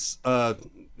 he's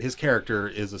his character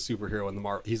is a superhero in the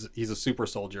Marvel. He's a super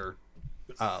soldier,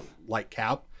 like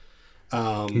Cap.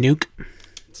 Nuke.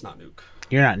 It's not Nuke.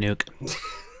 You're not Nuke.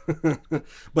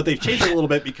 But they've changed it a little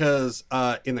bit because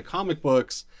in the comic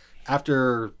books,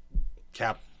 after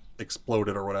Cap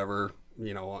exploded or whatever,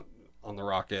 you know, on the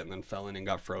rocket and then fell in and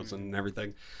got frozen and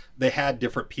everything, they had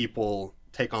different people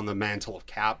take on the mantle of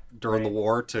Cap during the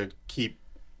war to keep,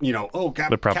 you know, Cap's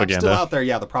The propaganda. still out there.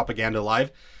 Yeah, the propaganda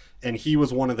alive. And he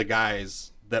was one of the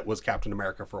guys that was Captain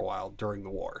America for a while during the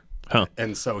war. Huh.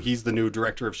 And so he's the new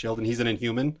director of S.H.I.E.L.D. and he's an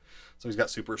Inhuman. So he's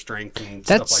got super strength and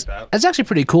stuff like that. That's actually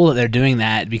pretty cool that they're doing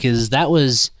that because that's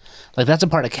a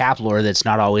part of Cap lore that's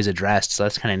not always addressed. So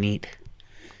that's kind of neat.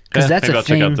 Because Yeah, that's maybe a I'll check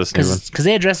thing. out this new one. Because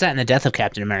they address that in the Death of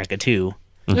Captain America too.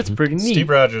 That's pretty neat. Steve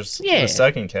Rogers, Yeah. the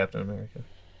second Captain America.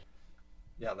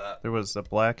 Yeah, that. There was a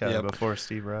black guy Yep. before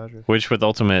Steve Rogers. Which with the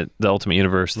Ultimate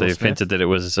Universe, Will they've Smith? hinted that it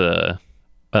was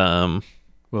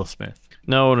Will Smith.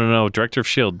 no, Director of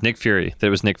S.H.I.E.L.D., Nick Fury. That it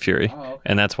was Nick Fury. Oh, okay.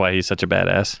 And that's why he's such a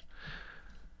badass.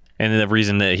 And the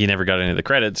reason that he never got any of the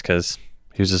credits because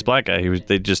he was this black guy.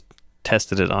 They just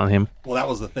tested it on him. Well, that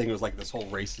was the thing. It was like this whole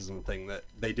racism thing that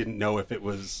they didn't know if it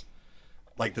was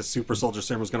like the super soldier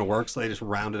serum was going to work. So they just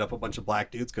rounded up a bunch of black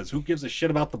dudes because who gives a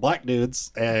shit about the black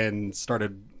dudes and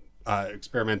started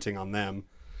experimenting on them.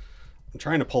 I'm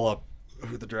trying to pull up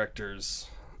who the director's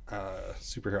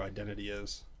superhero identity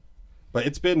is, but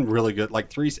it's been really good. Like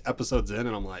 3 episodes in,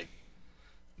 and I'm like,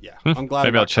 yeah, I'm glad.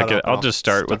 Maybe got I'll check caught it. up and I'll I'm just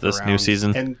start with stuck this new around.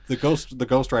 season. And the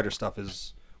Ghost Rider stuff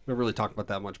is we haven't really talked about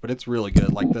that much, but it's really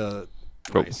good. Like the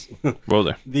Oh. nice. Whoa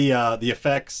there. the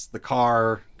effects, the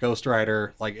car, Ghost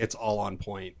Rider, like it's all on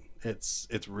point. It's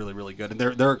really really good, and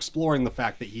they're exploring the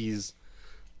fact that he's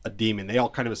a demon. They all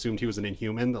kind of assumed he was an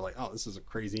Inhuman. They're like, oh, this is a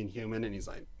crazy Inhuman, and he's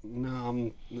like,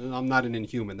 no, I'm not an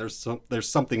Inhuman. There's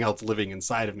something else living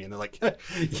inside of me, and they're like,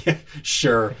 yeah,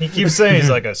 sure. He keeps saying he's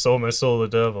like, I sold my soul to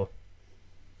the devil.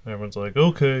 Everyone's like,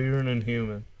 okay, you're an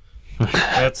Inhuman.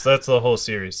 That's the whole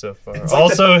series so far. It's like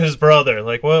Also, his brother.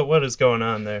 Like, what is going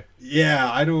on there?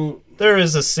 Yeah, I don't. There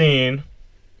is a scene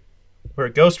where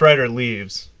Ghost Rider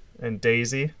leaves, and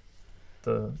Daisy,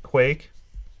 the Quake,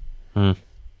 Hmm.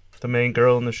 the main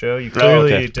girl in the show, you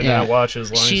clearly okay. did Yeah. not watch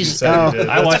as long as you She's- said oh. you did.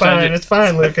 I That's watched- fine. It's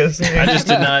fine, Lucas. I just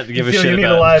did not give a feel shit you need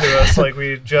about to lie to us like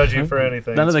we judge you for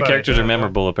anything. None of It's the fine. characters are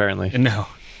memorable, apparently. No.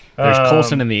 There's Um,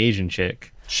 Coulson and the Asian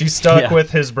chick. She's stuck Yeah.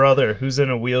 with his brother, who's in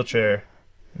a wheelchair.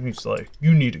 And he's like,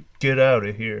 "You need to get out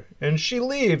of here," and she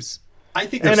leaves. I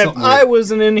think there's And if something I weird.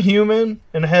 was an Inhuman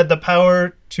and had the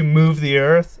power to move the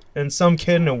earth, and some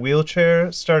kid in a wheelchair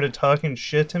started talking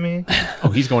shit to me, Oh,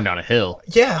 he's going down a hill.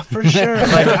 yeah, for sure.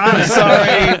 Like, I'm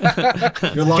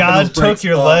sorry, You're locking God those brakes took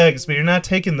your up. legs, but you're not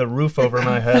taking the roof over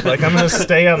my head. Like, I'm gonna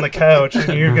stay on the couch,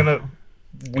 and you're gonna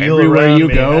wheel Everywhere around you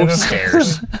me. I go, don't-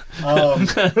 stairs.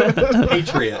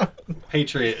 Patriot.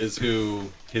 Patriot is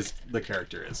who the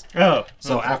character is. Oh,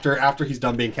 So after he's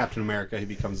done being Captain America, he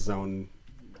becomes his own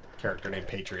character named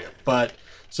Patriot. But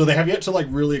so they have yet to like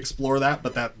really explore that,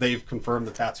 but that they've confirmed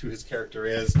that that's who his character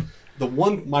is.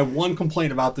 My one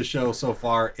complaint about the show so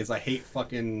far is I hate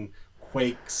fucking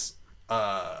Quake's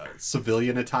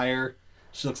civilian attire.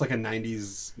 She looks like a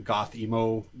 90s goth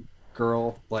emo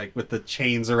girl, like with the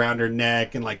chains around her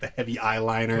neck and like the heavy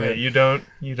eyeliner. Wait,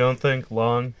 you don't think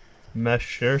long mesh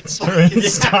shirts are in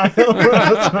style?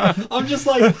 I'm just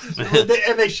like,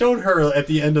 and they showed her at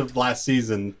the end of last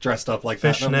season dressed up like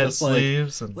that. And I'm Fishnet just like,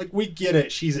 sleeves and like we get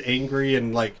it. She's angry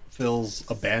and like feels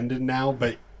abandoned now,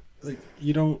 but like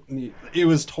you don't need. It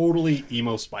was totally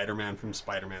emo Spider-Man from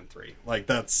Spider-Man 3. Like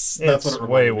that's it's what it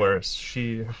way reminded me of. worse.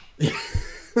 She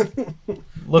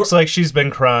looks like she's been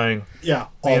crying Yeah,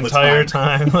 the all entire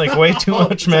time. Like way too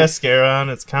much mascara on.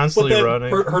 It's But constantly then running.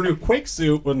 her new Quake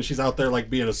suit when she's out there like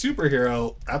being a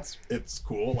superhero, it's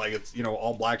cool. Like it's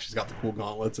all black. She's got the cool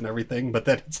gauntlets and everything. But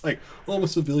then it's like, well, I'm a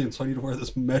civilian, so I need to wear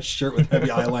this mesh shirt with heavy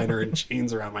eyeliner and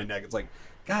chains around my neck. It's like,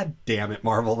 God damn it,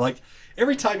 Marvel! Like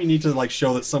every time you need to like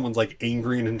show that someone's like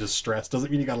angry and in distress, doesn't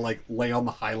mean you gotta like lay on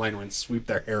the highliner and sweep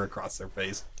their hair across their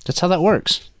face. That's how that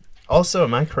works. Also,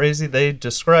 am I crazy? They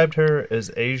described her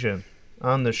as Asian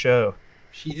on the show.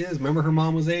 She is. Remember, her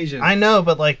mom was Asian. I know,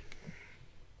 but like,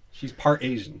 She's part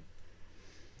Asian.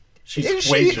 She's Is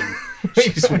she? Asian.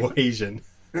 She's Asian.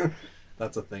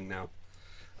 That's a thing now.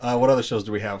 What other shows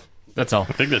do we have? That's all.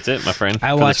 I think that's it, my friend.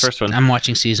 I for watched. this first one. I'm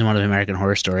watching season 1 of American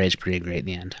Horror Story. It's pretty great in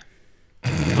the end.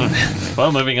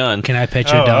 Well, moving on. Can I pet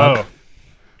your dog?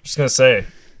 Just gonna say,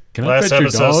 Can I last pet your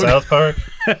episode of dog? South Park,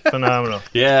 phenomenal.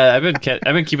 Yeah, I've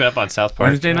been keeping up on South Park.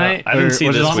 Wednesday night? I didn't Or see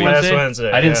was it this on week. Wednesday? Last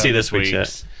Wednesday. I didn't yeah. see this week's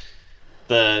yet.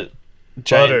 The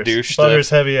giant douche Butter's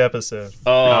stuff. heavy episode.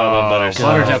 Oh, I love Butters.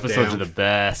 Flutter's Oh, episodes damn. are the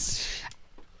best.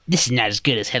 This is not as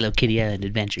good as Hello Kitty Island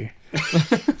Adventure.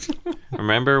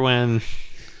 Remember when?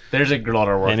 There's a lot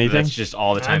of work. Anything? That's just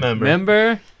all the I time.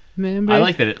 remember. Remember? I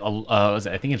like that.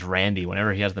 I think it's Randy.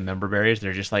 Whenever he has the member berries,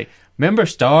 they're just like, "Remember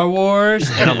Star Wars?"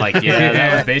 And I'm like, "Yeah,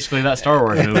 that was basically that Star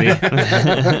Wars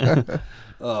movie."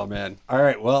 Oh man. All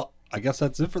right. Well, I guess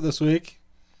that's it for this week.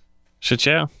 Shit,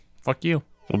 yeah. Fuck you.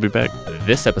 We'll be back.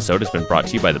 This episode has been brought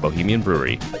to you by the Bohemian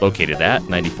Brewery, located at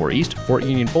 94 East Fort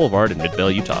Union Boulevard in Midvale,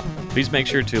 Utah. Please make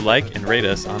sure to like and rate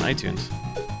us on iTunes.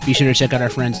 Be sure to check out our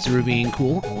friends through being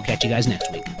cool, and we'll catch you guys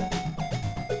next week.